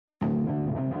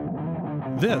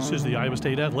This is the Iowa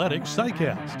State Athletics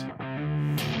SciCast.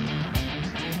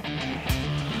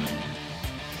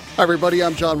 Hi everybody,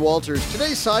 I'm John Walters.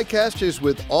 Today's SciCast is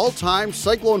with all-time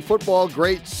Cyclone football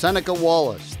great Seneca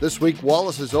Wallace. This week,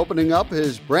 Wallace is opening up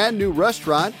his brand new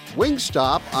restaurant,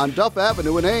 Wingstop, on Duff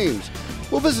Avenue in Ames.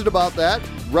 We'll visit about that,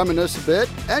 reminisce a bit,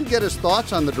 and get his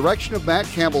thoughts on the direction of Matt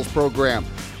Campbell's program.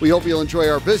 We hope you'll enjoy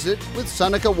our visit with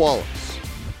Seneca Wallace.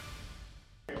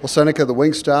 Well, Seneca, the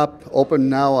Wingstop open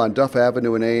now on Duff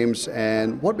Avenue in Ames,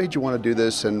 and what made you want to do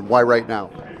this and why right now?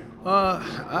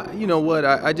 You know what?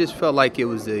 I just felt like it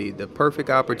was the perfect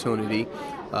opportunity.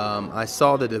 I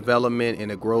saw the development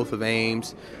and the growth of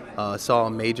Ames, saw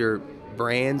major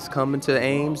brands coming to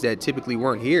Ames that typically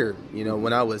weren't here, you know,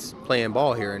 when I was playing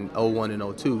ball here in 01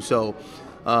 and 02. So,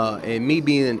 and me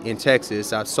being in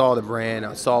Texas, I saw the brand,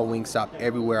 I saw Wingstop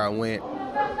everywhere I went.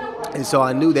 And so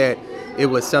I knew that it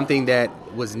was something that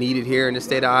was needed here in the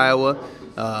state of Iowa.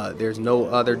 There's no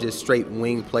other just straight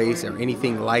wing place or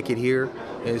anything like it here.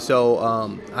 And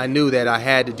so I knew that I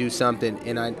had to do something,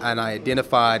 and I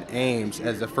identified Ames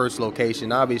as the first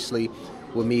location. Obviously,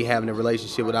 with me having a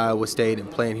relationship with Iowa State and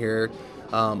playing here,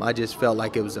 I just felt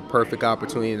like it was a perfect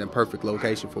opportunity and a perfect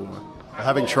location for one.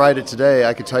 Having tried it today,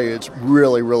 I can tell you it's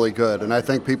really, really good, and I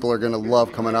think people are going to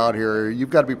love coming out here. You've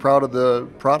got to be proud of the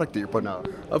product that you're putting out.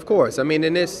 Of course. I mean,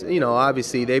 and this, you know,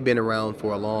 obviously they've been around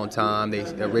for a long time. They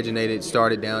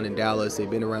started down in Dallas. They've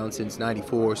been around since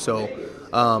 '94, so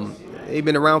they've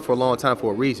been around for a long time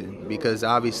for a reason, because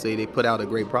obviously they put out a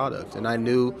great product, and I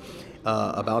knew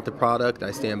about the product.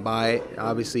 I stand by it.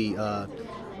 Obviously,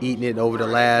 eating it over the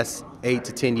last 8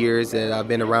 to 10 years that I've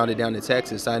been around it down in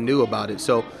Texas, I knew about it.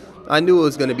 So I knew it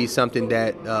was going to be something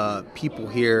that people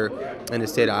here in the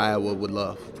state of Iowa would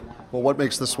love. Well, what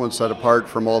makes this one set apart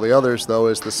from all the others, though,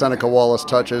 is the Seneca Wallace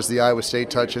touches, the Iowa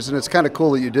State touches, and it's kind of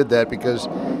cool that you did that because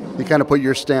you kind of put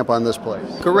your stamp on this place.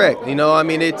 Correct. You know, I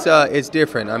mean, it's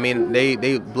different. I mean,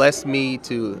 they blessed me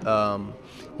to,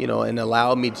 you know, and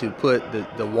allowed me to put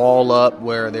the wall up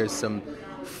where there's some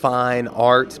fine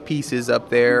art pieces up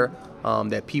there.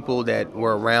 That people that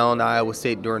were around Iowa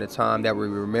State during the time that we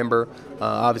remember,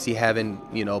 obviously having,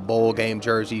 you know, bowl game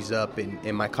jerseys up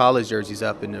and my college jerseys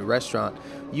up in the restaurant,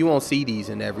 you won't see these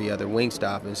in every other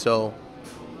Wingstop. And so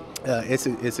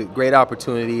it's a great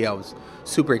opportunity. I was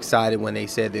super excited when they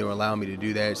said they were allowing me to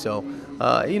do that. So,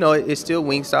 you know, it's still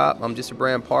Wingstop. I'm just a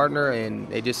brand partner, and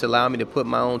they just allow me to put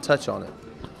my own touch on it.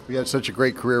 You had such a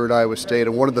great career at Iowa State,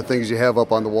 and one of the things you have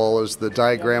up on the wall is the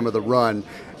diagram of the run.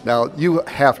 Now, you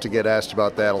have to get asked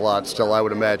about that a lot still, I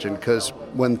would imagine, because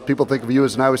when people think of you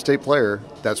as an Iowa State player,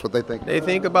 that's what they think. They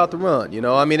think about the run, you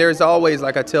know. I mean, there's always,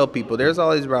 like I tell people, there's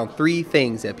always around 3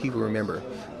 things that people remember.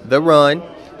 The run,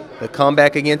 the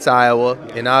comeback against Iowa,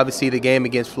 and obviously the game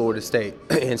against Florida State.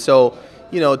 And so,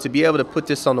 you know, to be able to put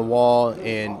this on the wall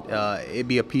and it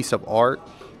be a piece of art,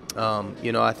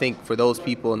 you know, I think for those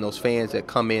people and those fans that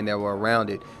come in that were around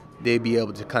it, they'd be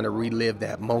able to kind of relive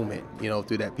that moment, you know,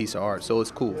 through that piece of art. So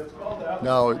it's cool.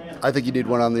 Now, I think you need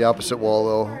one on the opposite wall,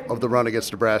 though, of the run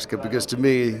against Nebraska, because to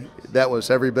me, that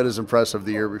was every bit as impressive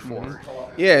the year before.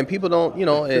 Mm-hmm. Yeah, and people don't, you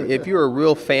know, if you're a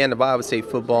real fan of Iowa State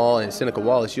football and Seneca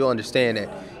Wallace, you'll understand that,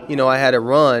 you know, I had a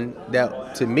run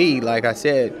that, to me, like I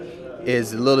said,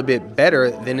 is a little bit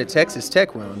better than the Texas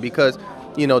Tech run, because,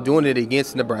 you know, doing it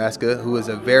against Nebraska, who is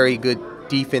a very good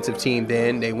defensive team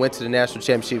then. They went to the national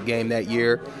championship game that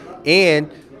year.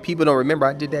 And people don't remember,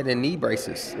 I did that in knee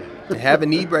braces. And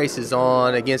having knee braces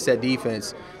on against that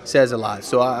defense says a lot.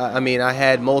 So, I mean, I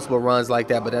had multiple runs like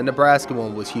that, but the Nebraska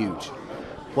one was huge.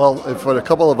 Well, for a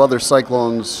couple of other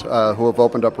Cyclones who have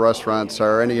opened up restaurants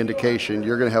are any indication,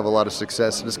 you're going to have a lot of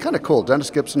success. And it's kind of cool.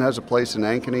 Dennis Gibson has a place in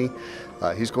Ankeny.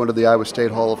 He's going to the Iowa State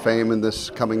Hall of Fame in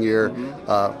this coming year.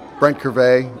 Brent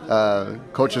Curvey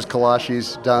coaches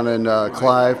Kalashis down in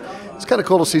Clive. It's kind of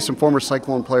cool to see some former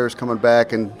Cyclone players coming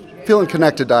back and feeling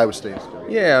connected to Iowa State.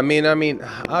 Yeah, I mean,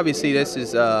 obviously this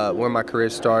is where my career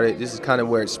started. This is kind of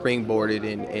where it springboarded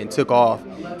and took off.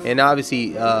 And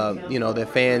obviously, you know, the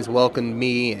fans welcomed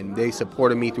me and they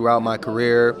supported me throughout my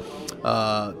career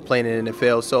playing in the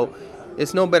NFL. So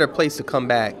it's no better place to come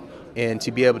back and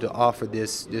to be able to offer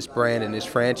this brand and this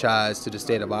franchise to the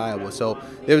state of Iowa. So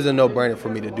it was a no-brainer for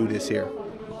me to do this here.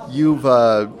 You've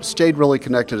stayed really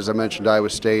connected, as I mentioned, to Iowa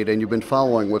State, and you've been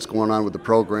following what's going on with the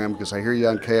program, because I hear you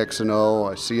on KXNO,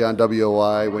 I see you on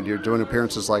WOI when you're doing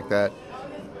appearances like that.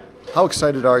 How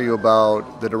excited are you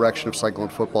about the direction of Cyclone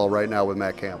football right now with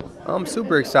Matt Campbell? I'm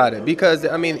super excited because,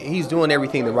 I mean, he's doing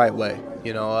everything the right way,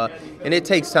 you know, and it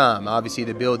takes time, obviously,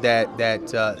 to build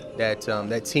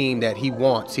that team that he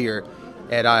wants here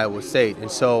at Iowa State. And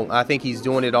so I think he's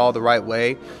doing it all the right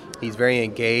way. He's very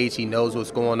engaged. He knows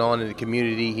what's going on in the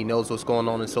community. He knows what's going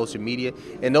on in social media.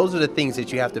 And those are the things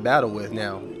that you have to battle with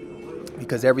now,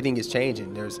 because everything is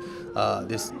changing. There's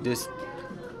this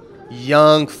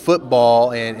young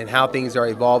football and how things are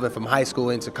evolving from high school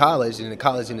into college and then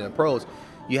college into the pros.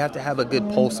 You have to have a good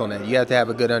pulse on that. You have to have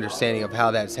a good understanding of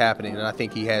how that's happening, and I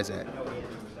think he has that.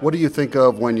 What do you think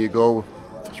of when you go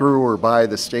through or by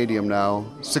the stadium now?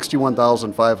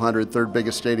 61,500, third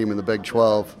biggest stadium in the Big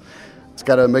 12. It's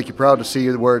got to make you proud to see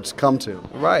where it's come to.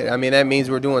 Right. I mean, that means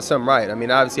we're doing something right. I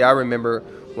mean, obviously, I remember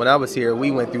when I was here,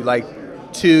 we went through like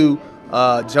 2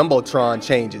 Jumbotron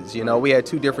changes. You know, we had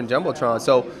 2 different Jumbotrons.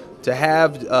 So to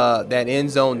have that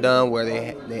end zone done where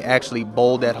they actually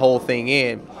bowled that whole thing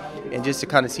in, and just to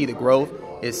kind of see the growth,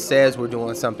 it says we're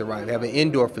doing something right. We have an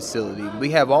indoor facility. We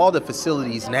have all the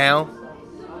facilities now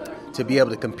to be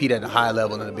able to compete at a high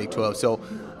level in the Big 12. So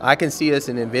I can see us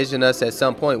and envision us at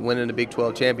some point winning the Big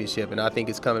 12 championship, and I think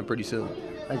it's coming pretty soon.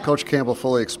 And Coach Campbell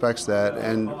fully expects that.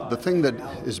 And the thing that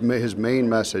is his main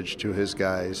message to his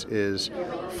guys is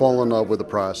fall in love with the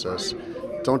process.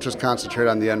 Don't just concentrate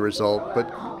on the end result, but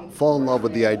fall in love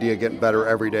with the idea of getting better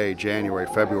every day, January,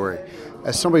 February.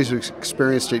 As somebody who's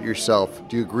experienced it yourself,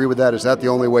 do you agree with that? Is that the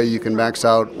only way you can max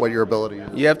out what your ability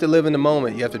is? You have to live in the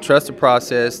moment. You have to trust the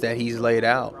process that he's laid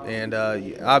out. And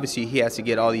obviously he has to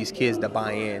get all these kids to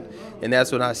buy in. And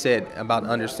that's what I said about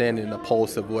understanding the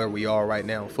pulse of where we are right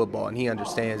now in football. And he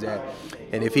understands that.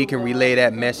 And if he can relay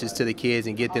that message to the kids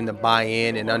and get them to buy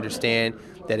in and understand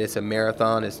that it's a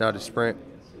marathon, it's not a sprint,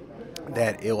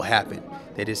 that it will happen.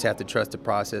 They just have to trust the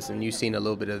process. And you've seen a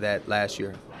little bit of that last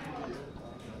year.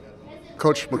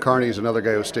 Coach McCarney is another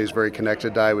guy who stays very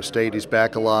connected to Iowa State. He's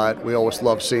back a lot. We always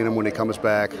love seeing him when he comes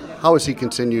back. How has he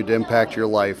continued to impact your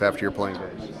life after your playing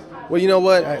days? Well, you know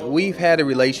what? We've had a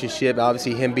relationship,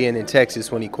 obviously him being in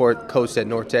Texas when he coached at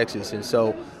North Texas. And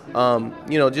so,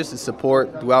 you know, just the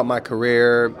support throughout my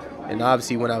career, and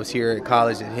obviously when I was here at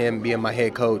college and him being my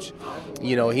head coach,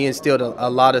 you know, he instilled a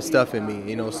lot of stuff in me,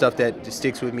 you know, stuff that just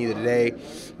sticks with me today,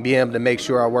 being able to make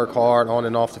sure I work hard on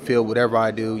and off the field, whatever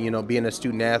I do, you know, being a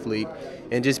student athlete,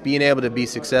 and just being able to be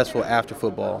successful after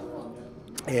football.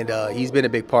 And he's been a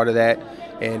big part of that.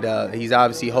 And he's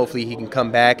obviously, hopefully he can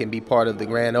come back and be part of the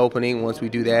grand opening once we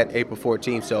do that April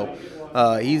 14th.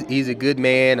 So he's a good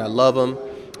man. I love him.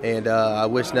 And I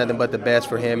wish nothing but the best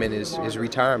for him in his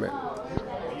retirement.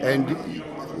 And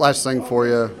last thing for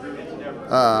you,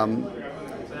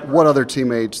 what other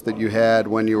teammates that you had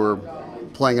when you were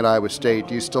playing at Iowa State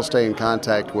do you still stay in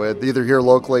contact with, either here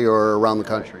locally or around the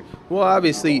country? Well,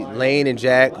 obviously Lane and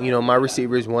Jack, you know, my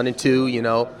receivers 1 and 2, you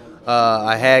know.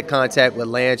 I had contact with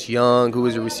Lance Young, who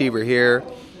was a receiver here,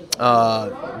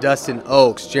 Dustin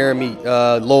Oaks, Jeremy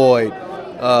Lloyd,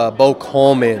 Bo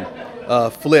Coleman,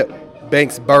 Flip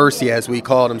Banks-Bursey, as we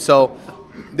called him. So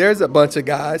there's a bunch of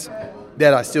guys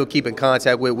that I still keep in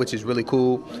contact with, which is really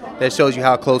cool. That shows you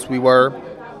how close we were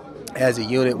as a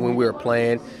unit when we were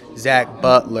playing. Zach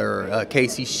Butler,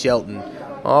 Casey Shelton,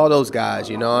 all those guys,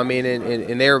 you know what I mean?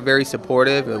 And they're very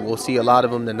supportive, and we'll see a lot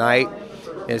of them tonight.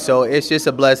 And so it's just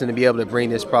a blessing to be able to bring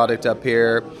this product up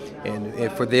here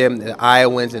and for them, the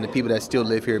Iowans and the people that still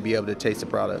live here, be able to taste the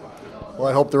product. Well,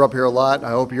 I hope they're up here a lot. I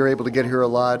hope you're able to get here a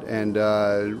lot, and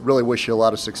really wish you a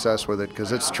lot of success with it,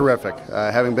 because it's terrific.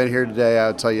 Having been here today,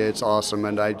 I'll tell you it's awesome,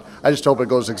 and I just hope it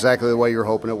goes exactly the way you're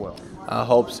hoping it will. I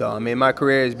hope so. I mean, my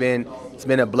career has been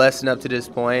a blessing up to this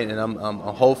point, and I'm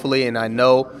hopefully, and I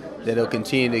know that it'll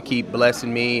continue to keep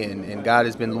blessing me, and God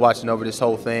has been watching over this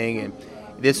whole thing, and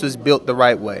this was built the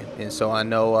right way. And so I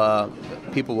know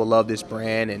people will love this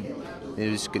brand and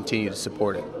just continue to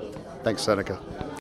support it. Thanks, Seneca.